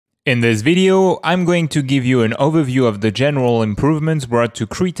In this video, I'm going to give you an overview of the general improvements brought to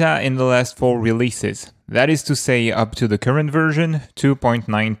Krita in the last 4 releases, that is to say up to the current version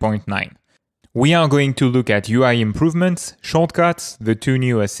 2.9.9. We are going to look at UI improvements, shortcuts, the 2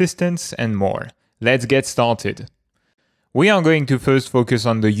 new assistants, and more. Let's get started. We are going to first focus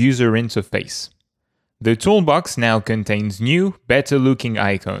on the user interface. The toolbox now contains new, better-looking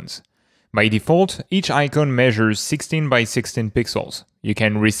icons. By default, each icon measures 16 by 16 pixels. You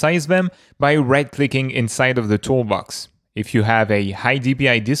can resize them by right-clicking inside of the toolbox. If you have a high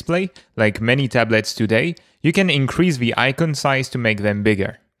DPI display, like many tablets today, you can increase the icon size to make them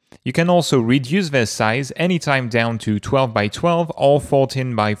bigger. You can also reduce their size anytime down to 12 by 12 or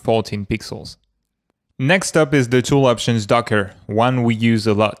 14 by 14 pixels. Next up is the Tool Options Docker, one we use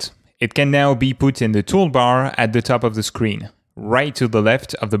a lot. It can now be put in the toolbar at the top of the screen, right to the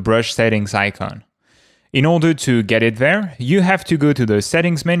left of the brush settings icon. In order to get it there, you have to go to the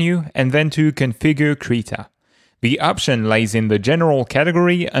settings menu and then to configure Krita. The option lies in the general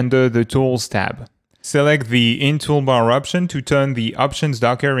category under the tools tab. Select the in toolbar option to turn the options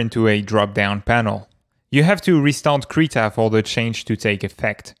docker into a drop-down panel. You have to restart Krita for the change to take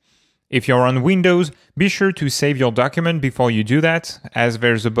effect. If you're on Windows, be sure to save your document before you do that, as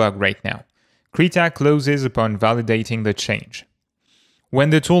there's a bug right now. Krita closes upon validating the change. When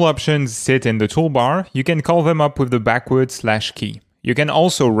the tool options sit in the toolbar, you can call them up with the backward / key. You can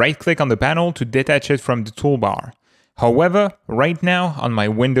also right-click on the panel to detach it from the toolbar. However, right now, on my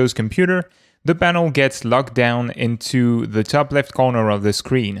Windows computer, the panel gets locked down into the top left corner of the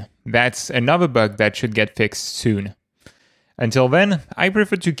screen. That's another bug that should get fixed soon. Until then, I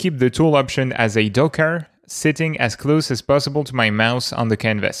prefer to keep the tool option as a docker, sitting as close as possible to my mouse on the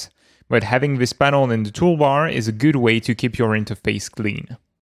canvas. But having this panel in the toolbar is a good way to keep your interface clean.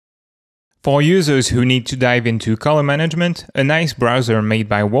 For users who need to dive into color management, a nice browser made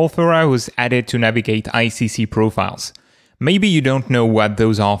by Wraparound was added to navigate ICC profiles. Maybe you don't know what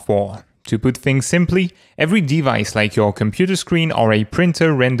those are for. To put things simply, every device like your computer screen or a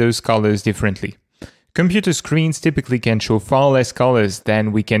printer renders colors differently. Computer screens typically can show far less colors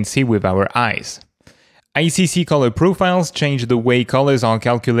than we can see with our eyes. ICC color profiles change the way colors are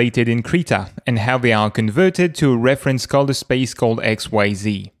calculated in Krita and how they are converted to a reference color space called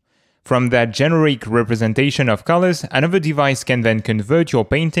XYZ. From that generic representation of colors, another device can then convert your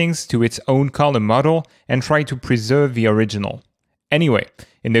paintings to its own color model and try to preserve the original. Anyway,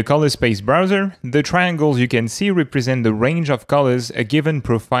 in the color space browser, the triangles you can see represent the range of colors a given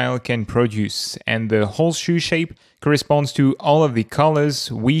profile can produce, and the horseshoe shape corresponds to all of the colors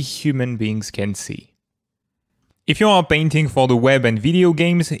we human beings can see. If you are painting for the web and video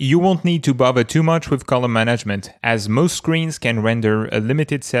games, you won't need to bother too much with color management, as most screens can render a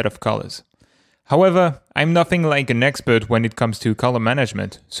limited set of colors. However, I'm nothing like an expert when it comes to color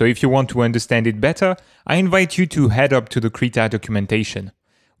management, so if you want to understand it better, I invite you to head up to the Krita documentation.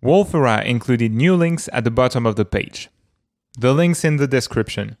 Wraparound included new links at the bottom of the page. The links in the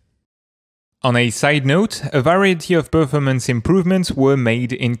description. On a side note, a variety of performance improvements were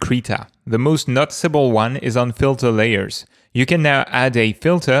made in Krita. The most noticeable one is on filter layers. You can now add a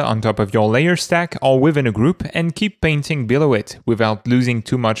filter on top of your layer stack or within a group and keep painting below it without losing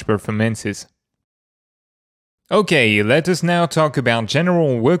too much performances. Okay, let us now talk about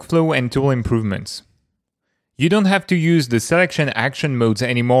general workflow and tool improvements. You don't have to use the selection action modes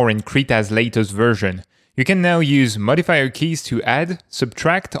anymore in Krita's latest version. You can now use modifier keys to add,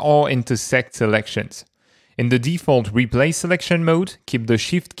 subtract, or intersect selections. In the default replace selection mode, keep the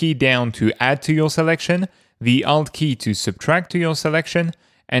Shift key down to add to your selection, the Alt key to subtract to your selection,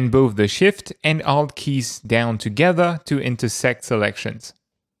 and both the Shift and Alt keys down together to intersect selections.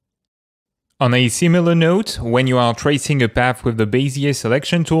 On a similar note, when you are tracing a path with the Bezier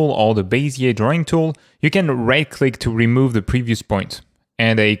Selection tool or the Bezier Drawing tool, you can right-click to remove the previous point.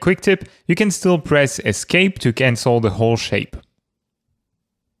 And a quick tip, you can still press Escape to cancel the whole shape.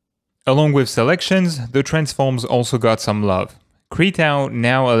 Along with selections, the transforms also got some love. Krita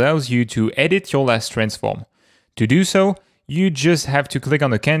now allows you to edit your last transform. To do so, you just have to click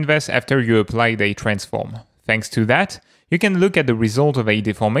on the canvas after you applied a transform. Thanks to that, you can look at the result of a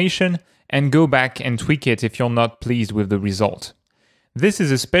deformation and go back and tweak it if you're not pleased with the result. This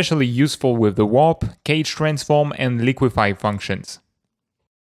is especially useful with the warp, cage transform, and liquefy functions.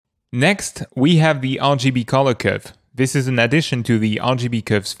 Next, we have the RGB Color Curve. This is an addition to the RGB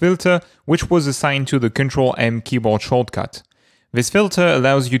Curves filter, which was assigned to the Ctrl-M keyboard shortcut. This filter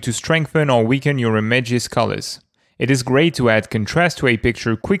allows you to strengthen or weaken your image's colors. It is great to add contrast to a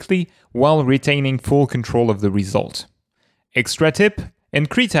picture quickly while retaining full control of the result. Extra tip, in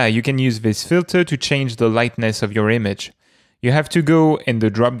Krita you can use this filter to change the lightness of your image. You have to go in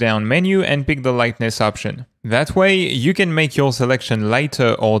the drop-down menu and pick the lightness option. That way, you can make your selection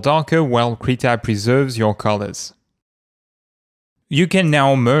lighter or darker while Krita preserves your colors. You can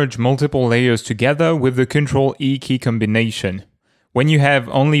now merge multiple layers together with the Ctrl-E key combination. When you have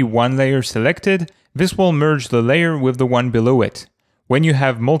only one layer selected, this will merge the layer with the one below it. When you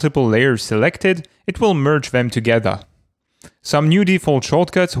have multiple layers selected, it will merge them together. Some new default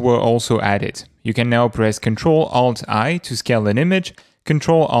shortcuts were also added. You can now press Ctrl-Alt-I to scale an image,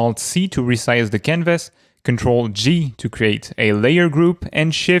 Ctrl-Alt-C to resize the canvas, Ctrl-G to create a layer group,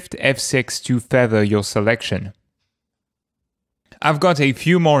 and Shift F6 to feather your selection. I've got a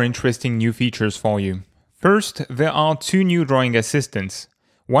few more interesting new features for you. First, there are two new drawing assistants.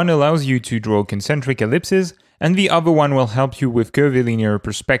 One allows you to draw concentric ellipses, and the other one will help you with curvilinear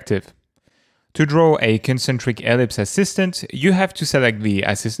perspective. To draw a concentric ellipse assistant, you have to select the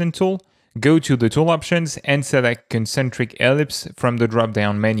Assistant tool, go to the tool options, and select Concentric Ellipse from the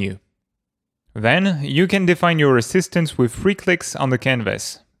drop-down menu. Then, you can define your assistance with 3 clicks on the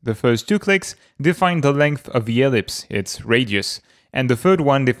canvas. The first 2 clicks define the length of the ellipse, its radius, and the third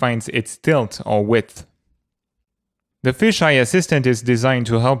one defines its tilt or width. The Fisheye Assistant is designed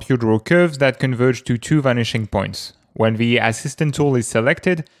to help you draw curves that converge to 2 vanishing points. When the Assistant tool is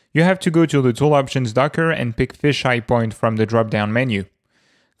selected, you have to go to the Tool Options docker and pick Fisheye Point from the drop-down menu.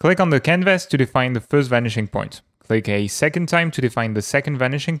 Click on the canvas to define the first vanishing point. Click a second time to define the second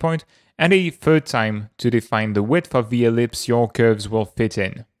vanishing point, and a third time to define the width of the ellipse your curves will fit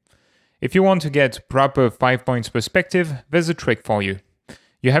in. If you want to get proper 5 points perspective, there's a trick for you.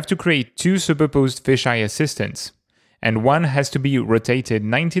 You have to create 2 superposed Fisheye Assistants, and one has to be rotated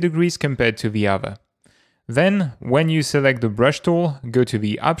 90 degrees compared to the other. Then, when you select the brush tool, go to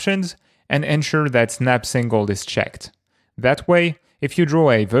the options and ensure that snap single is checked. That way, if you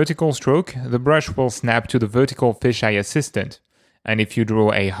draw a vertical stroke, the brush will snap to the vertical Fisheye Assistant, and if you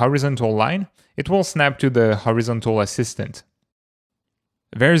draw a horizontal line, it will snap to the horizontal assistant.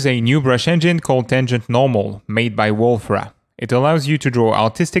 There's a new brush engine called Tangent Normal, made by Wolfra. It allows you to draw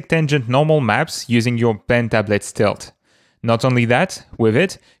artistic tangent normal maps using your pen tablet's tilt. Not only that, with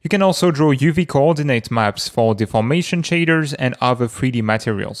it, you can also draw UV coordinate maps for deformation shaders and other 3D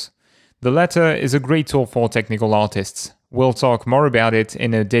materials. The latter is a great tool for technical artists. We'll talk more about it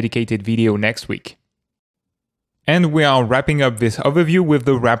in a dedicated video next week. And we are wrapping up this overview with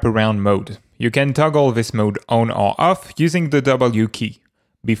the Wraparound Mode. You can toggle this mode on or off using the W key.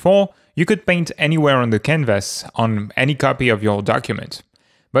 Before, you could paint anywhere on the canvas on any copy of your document,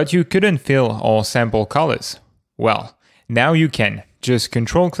 but you couldn't fill or sample colors. Well, now you can. Just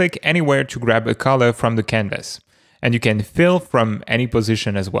control-click anywhere to grab a color from the canvas, and you can fill from any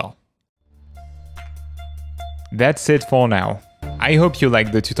position as well. That's it for now. I hope you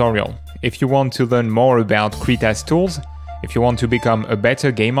liked the tutorial. If you want to learn more about Krita's tools, if you want to become a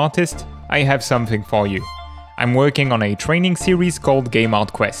better game artist, I have something for you. I'm working on a training series called Game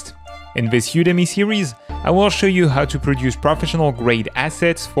Art Quest. In this Udemy series, I will show you how to produce professional-grade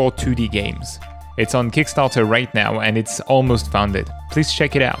assets for 2D games. It's on Kickstarter right now and it's almost funded. Please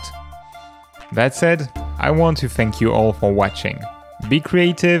check it out. That said, I want to thank you all for watching. Be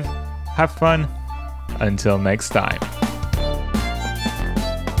creative, have fun, until next time.